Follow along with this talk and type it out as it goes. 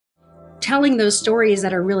telling those stories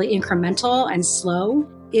that are really incremental and slow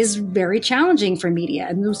is very challenging for media.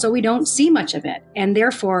 And so we don't see much of it. And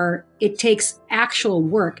therefore, it takes actual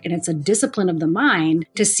work, and it's a discipline of the mind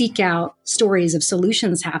to seek out stories of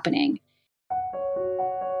solutions happening.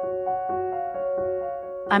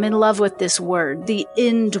 I'm in love with this word, the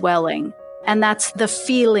indwelling, and that's the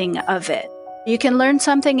feeling of it. You can learn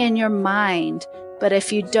something in your mind, but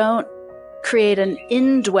if you don't create an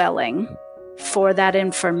indwelling for that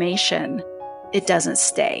information, it doesn't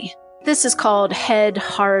stay. This is called head,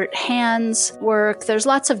 heart, hands work. There's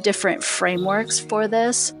lots of different frameworks for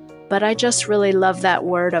this, but I just really love that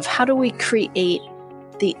word of how do we create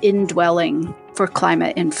the indwelling for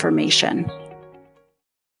climate information.